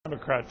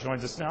Democrat,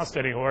 joins us now.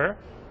 Steny Hoyer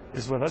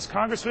is with us.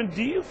 Congressman,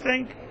 do you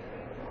think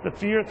the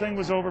fear thing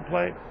was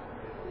overplayed?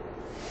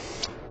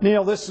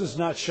 Neil, this is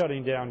not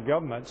shutting down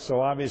government,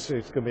 so obviously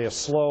it's going to be a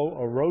slow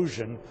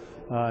erosion,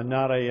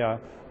 not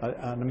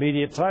an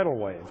immediate tidal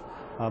wave.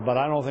 But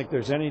I don't think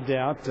there's any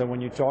doubt when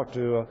you talk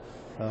to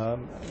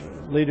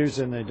leaders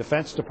in the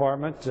Defense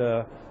Department,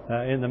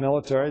 in the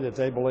military, that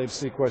they believe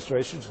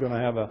sequestration is going to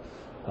have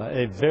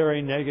a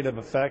very negative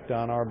effect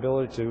on our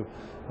ability to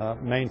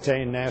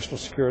maintain national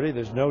security.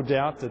 There's no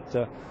doubt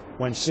that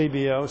when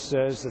CBO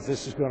says that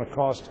this is going to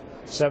cost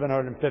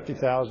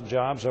 750,000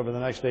 jobs over the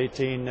next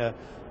 18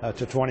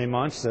 to 20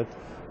 months, that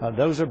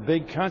those are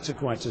big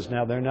consequences.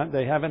 Now,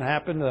 they haven't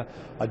happened.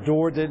 A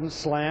door didn't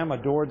slam, a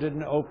door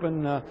didn't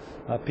open,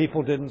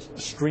 people didn't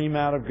stream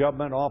out of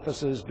government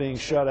offices being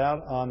shut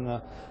out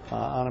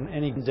on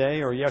any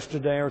day or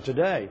yesterday or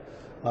today.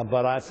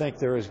 But I think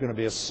there is going to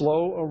be a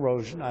slow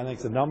erosion. I think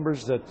the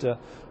numbers that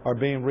are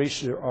being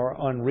reached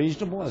are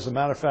unreasonable. As a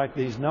matter of fact,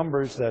 these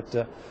numbers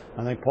that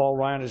I think Paul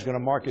Ryan is going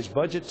to mark his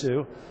budget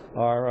to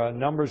are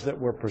numbers that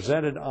were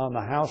presented on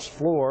the House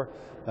floor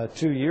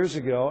 2 years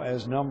ago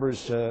as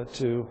numbers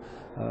to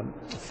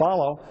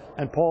follow,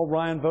 and Paul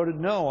Ryan voted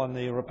no on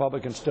the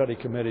Republican Study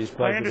Committee's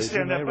budget. I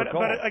understand that,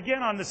 but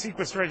again, on the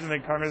sequestration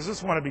thing, Congress, I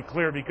just want to be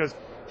clear, because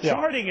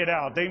charting it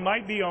out, they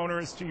might be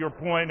onerous, to your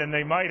point, and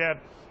they might have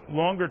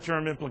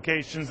longer-term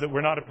implications that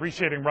we're not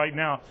appreciating right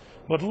now.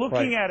 But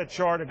looking at a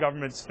chart of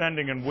government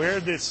spending and where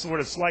this sort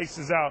of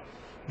slices out,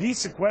 these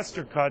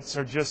sequester cuts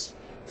are just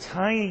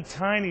tiny,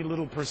 tiny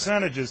little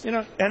percentages. You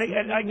know,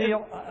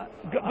 Neil,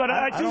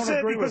 I do say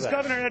it because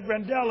Governor Ed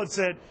Rendell had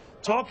said,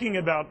 talking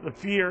about the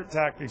fear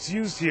tactics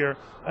used here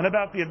and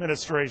about the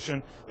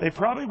administration, they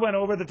probably went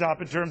over the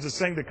top in terms of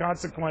saying the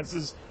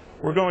consequences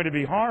were going to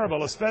be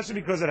horrible, especially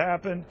because it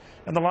happened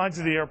and the lines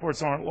of the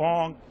airports aren't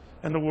long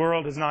and the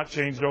world has not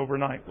changed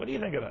overnight. What do you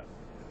think of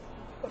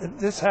that?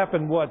 This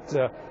happened,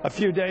 a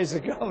few days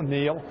ago,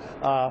 Neil.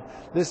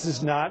 This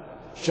is not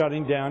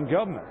shutting down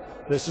government.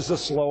 This is a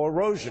slow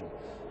erosion.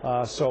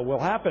 So will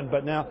happen.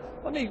 But now,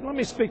 let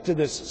me speak to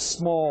this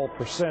small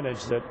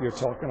percentage that you're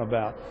talking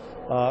about.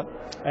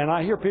 And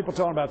I hear people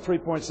talking about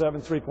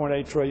 3.7,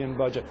 3.8 trillion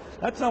budget.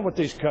 That's not what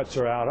these cuts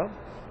are out of.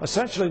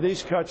 Essentially,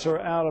 these cuts are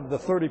out of the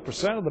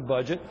 30% of the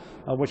budget,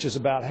 which is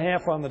about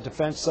half on the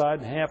defense side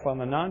and half on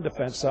the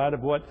non-defense side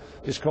of what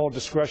is called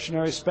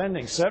discretionary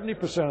spending.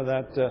 70% of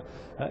that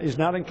is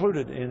not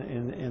included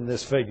in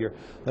this figure.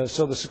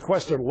 So the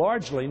sequester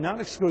largely,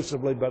 not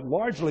exclusively, but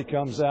largely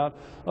comes out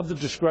of the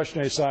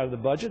discretionary side of the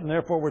budget, and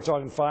therefore we're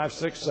talking 5,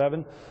 6,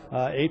 7,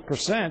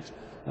 8%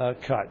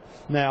 cut.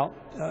 Now,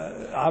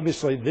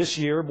 obviously, this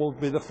year will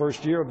be the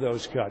first year of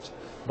those cuts.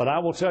 But I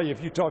will tell you,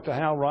 if you talk to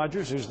Hal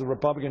Rogers, who's the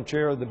Republican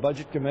chair of the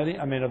Budget Committee,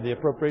 of the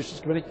Appropriations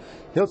Committee,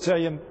 he'll tell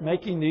you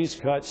making these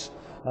cuts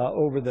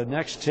over the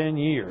next 10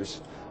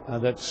 years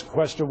that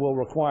sequester will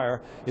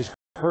require is going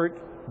to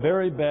hurt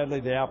very badly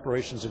the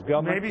operations of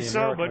government. Maybe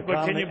so, but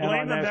can you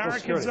blame the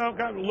Americans, though?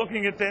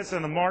 Looking at this,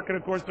 and the market,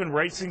 of course, been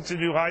racing to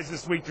new highs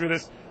this week through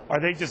this. Are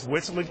they just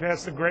whistling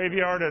past the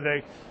graveyard? Are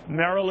they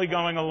merrily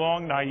going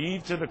along,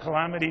 naive to the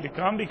calamity to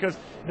come? Because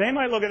they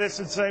might look at this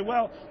and say,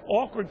 well,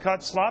 awkward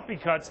cuts, sloppy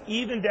cuts,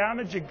 even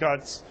damaging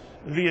cuts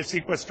via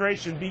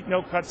sequestration beat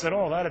no cuts at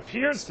all. That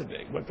appears to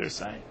be what they're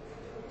saying.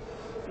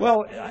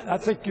 Well, I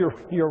think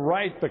you're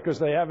right, because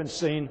they haven't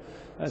seen,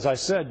 as I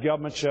said,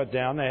 government shut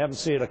down. They haven't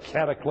seen a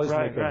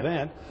cataclysmic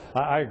event.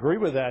 I agree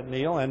with that,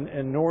 Neil,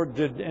 and nor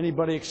did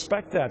anybody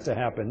expect that to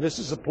happen. This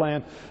is a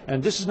plan,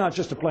 and this is not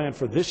just a plan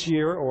for this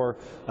year or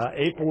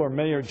April or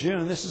May or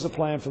June. This is a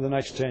plan for the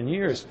next 10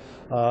 years,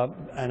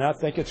 and I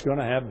think it's going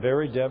to have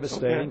very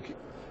devastating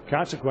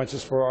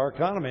consequences for our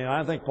economy. And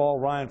I think Paul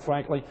Ryan,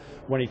 frankly,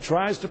 when he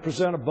tries to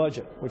present a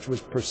budget, which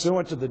was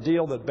pursuant to the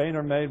deal that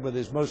Boehner made with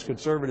his most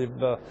conservative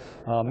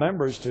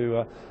members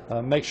to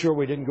make sure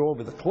we didn't go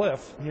over the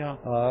cliff,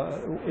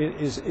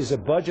 is a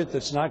budget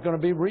that's not going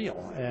to be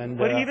real. And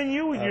but even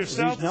you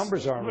yourself, these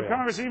numbers aren't real.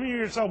 Congress, even you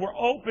yourself were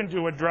open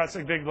to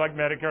addressing things like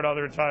Medicare and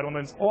other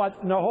entitlements.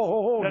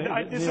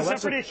 This is a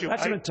separate issue.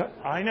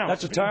 I know.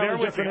 That's a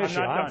entirely different issue.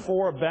 I'm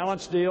for a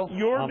balanced deal.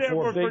 I'm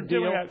for a big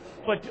deal.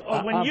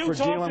 But when you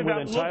talked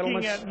about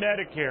looking at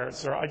Medicare,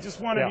 sir, I just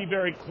want to be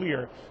very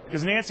clear,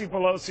 because Nancy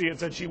Pelosi had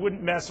said she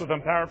wouldn't mess with,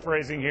 I'm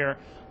paraphrasing here,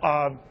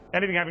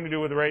 anything having to do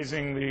with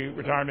raising the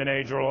retirement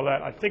age or all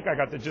that. I think I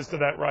got the gist of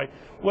that right.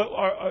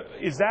 Well,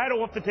 is that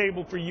off the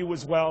table for you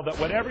as well, that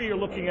whatever you're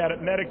looking at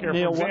Medicare,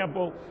 Neil, for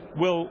example,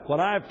 What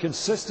I've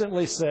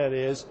consistently said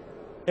is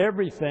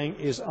everything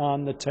is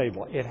on the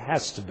table. It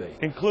has to be.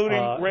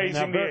 Including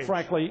raising the age.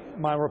 Frankly,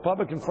 my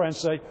Republican friends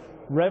say,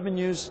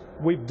 revenues,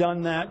 we've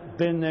done that,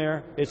 been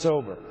there, it's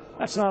over.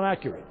 That's not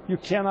accurate. You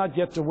cannot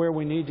get to where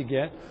we need to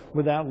get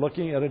without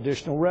looking at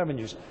additional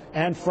revenues.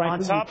 And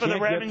frankly, on top of the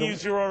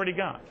revenues you already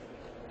got.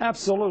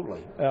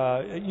 Absolutely.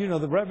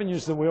 The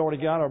revenues that we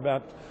already got are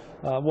about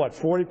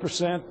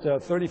 40%,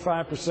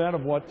 35%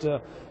 of what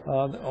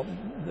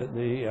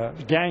the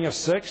Gang of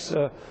Six,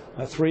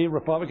 3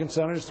 Republican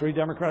senators, 3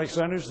 Democratic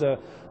senators,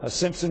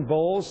 Simpson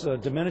Bowles,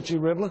 Domenici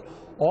Rivlin,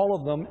 all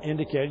of them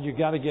indicated you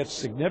got to get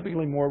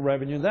significantly more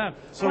revenue than that.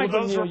 So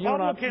those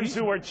Republicans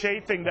who are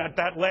chafing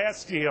that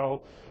last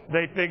deal,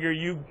 they figure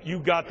you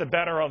got the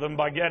better of them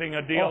by getting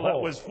a deal that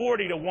was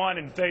 40-1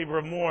 in favor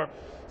of more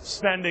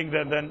spending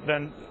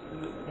than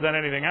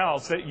anything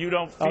else. That you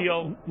don't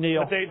feel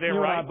Neil, that they're you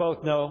right. and I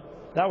both know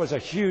that was a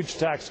huge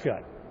tax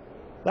cut.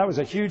 That was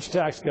a huge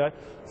tax cut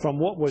from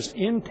what was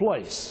in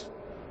place.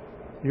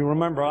 You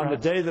remember on the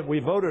day that we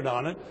voted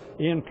on it,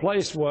 in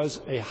place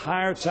was a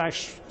higher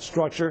tax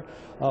structure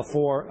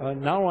for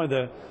not only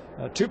the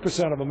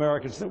 2% of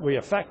Americans that we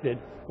affected,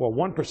 or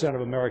 1%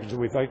 of Americans that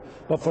we affected,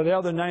 but for the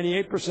other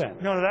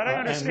 98%. No, that I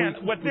understand.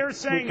 What they're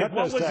saying is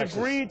what was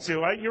agreed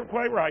to. You're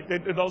quite right.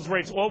 Those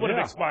rates all would have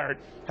expired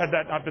had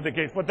that not been the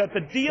case. But that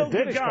the deal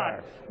you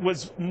got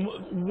was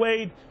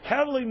weighed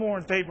heavily more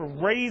in favor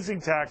of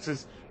raising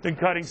taxes than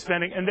cutting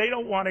spending, and they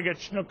don't want to get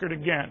snookered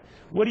again.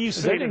 What do you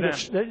say to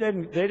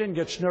them? They didn't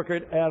get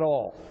snookered at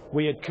all.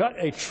 We had cut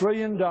 $1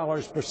 trillion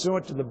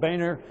pursuant to the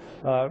Boehner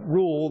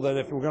rule that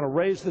if we're going to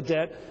raise the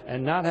debt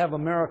and not have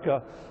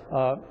America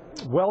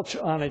welch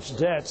on its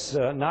debts,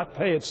 not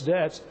pay its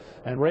debts,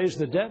 and raise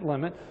the debt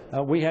limit,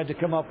 we had to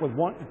come up with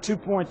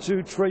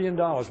 $2.2 trillion.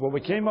 Well,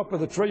 we came up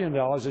with $1 trillion,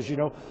 as you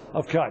know,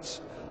 of cuts.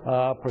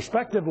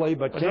 Prospectively,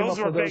 but came up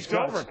with those cuts. Those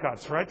were baked over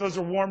cuts, right? Those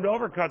are warmed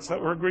over cuts that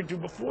were agreed to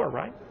before,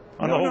 right?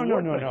 No,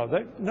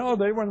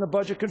 they were in the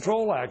Budget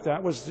Control Act.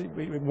 That was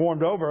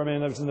warmed over. I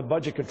mean, it was in the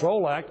Budget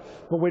Control Act,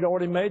 but we'd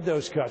already made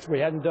those cuts. We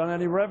hadn't done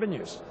any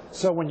revenues.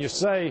 So when you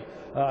say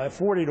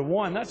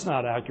 40-1, that's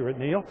not accurate,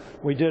 Neil.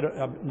 We did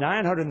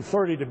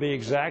 930 to be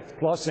exact,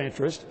 plus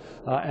interest,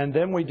 and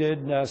then we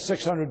did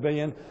 $600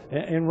 billion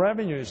in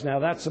revenues. Now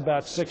that's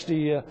about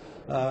 60.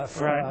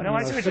 Right. No,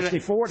 I see what you're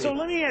saying. 60-40. So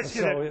let me ask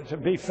you that. To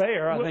be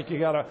fair, I think you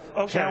got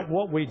to count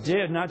what we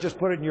did, not just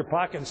put it in your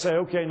pocket and say,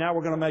 okay, now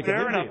we're going to make a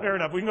deal. Fair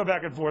enough. We can go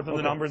back and forth on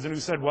the numbers and who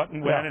said what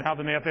and when and how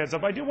the math adds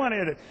up. I do want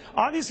to add it.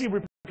 Obviously,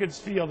 Republicans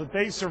feel that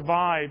they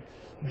survived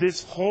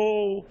this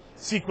whole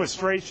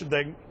sequestration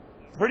thing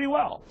pretty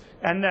well,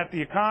 and that the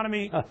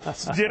economy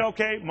did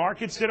okay,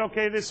 markets did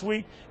okay this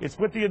week. It's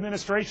put the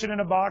administration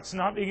in a box,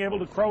 not being able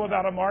to crow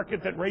about a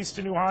market that raced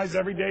to new highs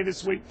every day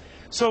this week.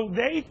 So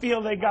they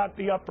feel they got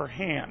the upper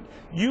hand.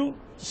 You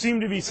seem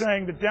to be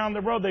saying that down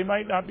the road they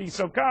might not be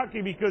so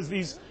cocky because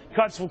these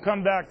cuts will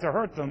come back to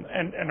hurt them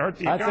and hurt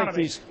the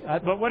economy.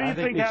 But what do you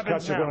think happens now?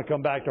 These cuts are going to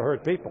come back to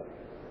hurt people.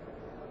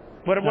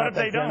 What if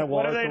they don't?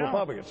 What if they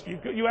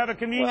don't? You have a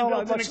convenient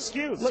built-in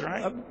excuse,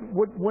 right?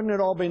 Wouldn't it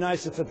all be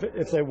nice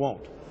if they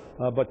won't?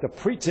 But the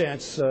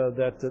pretense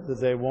that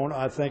they won't,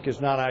 I think,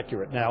 is not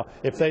accurate. Now,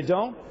 if they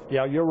don't,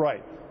 yeah, you're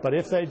right. But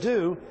if they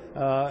do,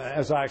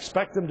 as I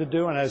expect them to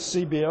do, and as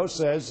CBO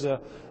says,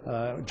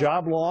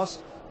 job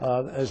loss,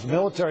 as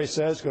military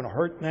says, going to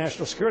hurt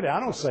national security.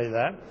 I don't say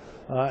that.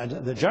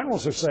 The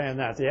generals are saying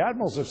that. The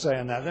admirals are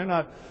saying that. They're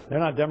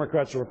not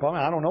Democrats or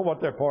Republicans. I don't know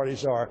what their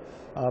parties are.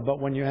 But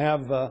when you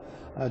have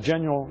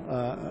General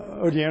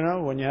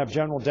Oudinot, when you have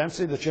General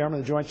Dempsey, the chairman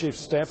of the Joint Chiefs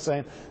of Staff,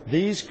 saying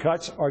these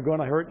cuts are going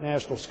to hurt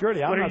national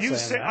security, I'm not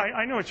saying that.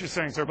 I know what you're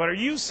saying, sir. But are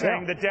you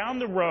saying that down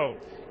the road,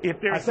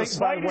 if there's the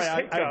slightest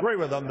hiccup, I agree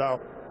with them, though.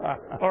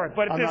 All right,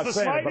 but if there's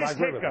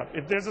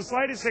the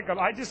slightest hiccup,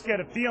 I just get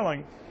a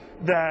feeling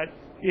that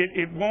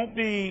it won't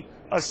be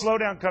a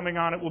slowdown coming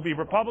on. It will be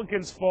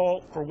Republicans'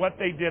 fault for what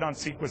they did on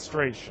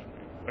sequestration.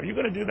 Are you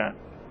going to do that?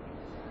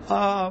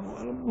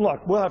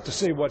 Look, we'll have to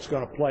see what's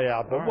going to play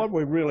out. But what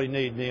we really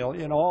need, Neil,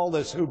 all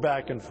this who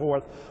back and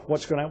forth,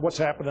 what's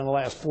happened in the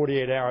last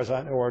 48 hours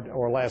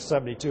or last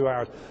 72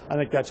 hours, I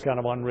think that's kind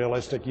of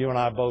unrealistic. You and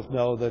I both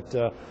know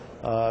that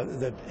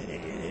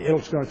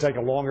it's going to take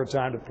a longer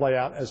time to play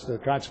out as to the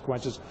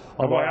consequences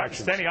of our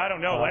actions. Steny, I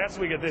don't know. Last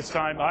week at this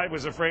time, I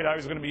was afraid I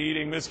was going to be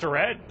eating Mr.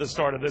 Ed the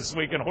start of this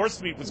week, and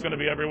horse meat was going to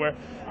be everywhere.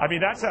 I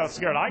mean, that's how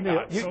scared I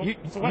got. You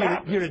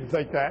didn't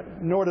think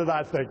that, nor did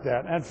I think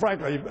that. And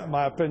frankly,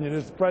 my opinion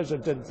is the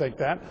president didn't think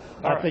that.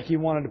 I think he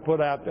wanted to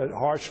put out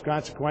harsh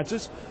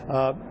consequences.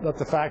 But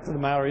the fact of the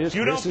matter is,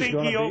 this is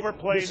going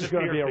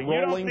to be a rolling problem.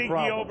 You don't think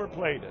he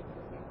overplayed it?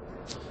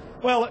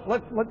 Well,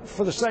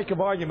 for the sake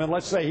of argument,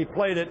 let's say he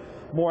played it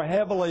more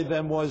heavily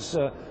than was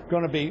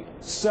going to be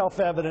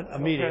self-evident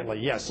immediately.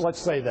 Okay. Yes, let's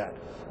say that.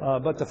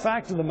 But the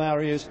fact of the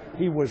matter is,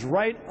 he was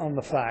right on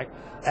the fact,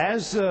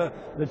 as the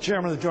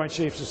chairman of the Joint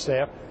Chiefs of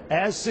Staff,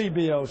 as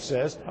CBO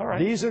says,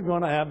 these are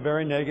going to have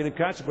very negative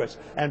consequences.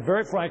 And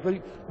very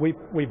frankly,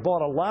 we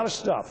bought a lot of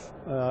stuff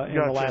in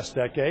the last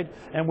decade,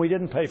 and we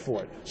didn't pay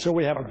for it. So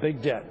we have a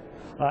big debt.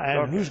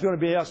 And who's going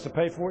to be asked to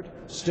pay for it?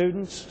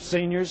 Students,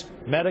 seniors,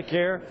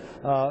 Medicare,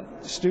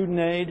 student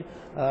aid,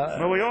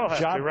 well, we all have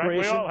job to, right?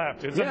 creation. We all have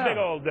to. It's a big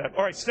old debt.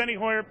 All right, Steny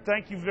Hoyer,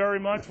 thank you very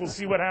much. We'll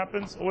see what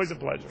happens. Always a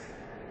pleasure.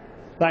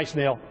 Thanks,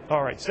 Neil.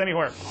 All right, Steny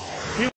Hoyer.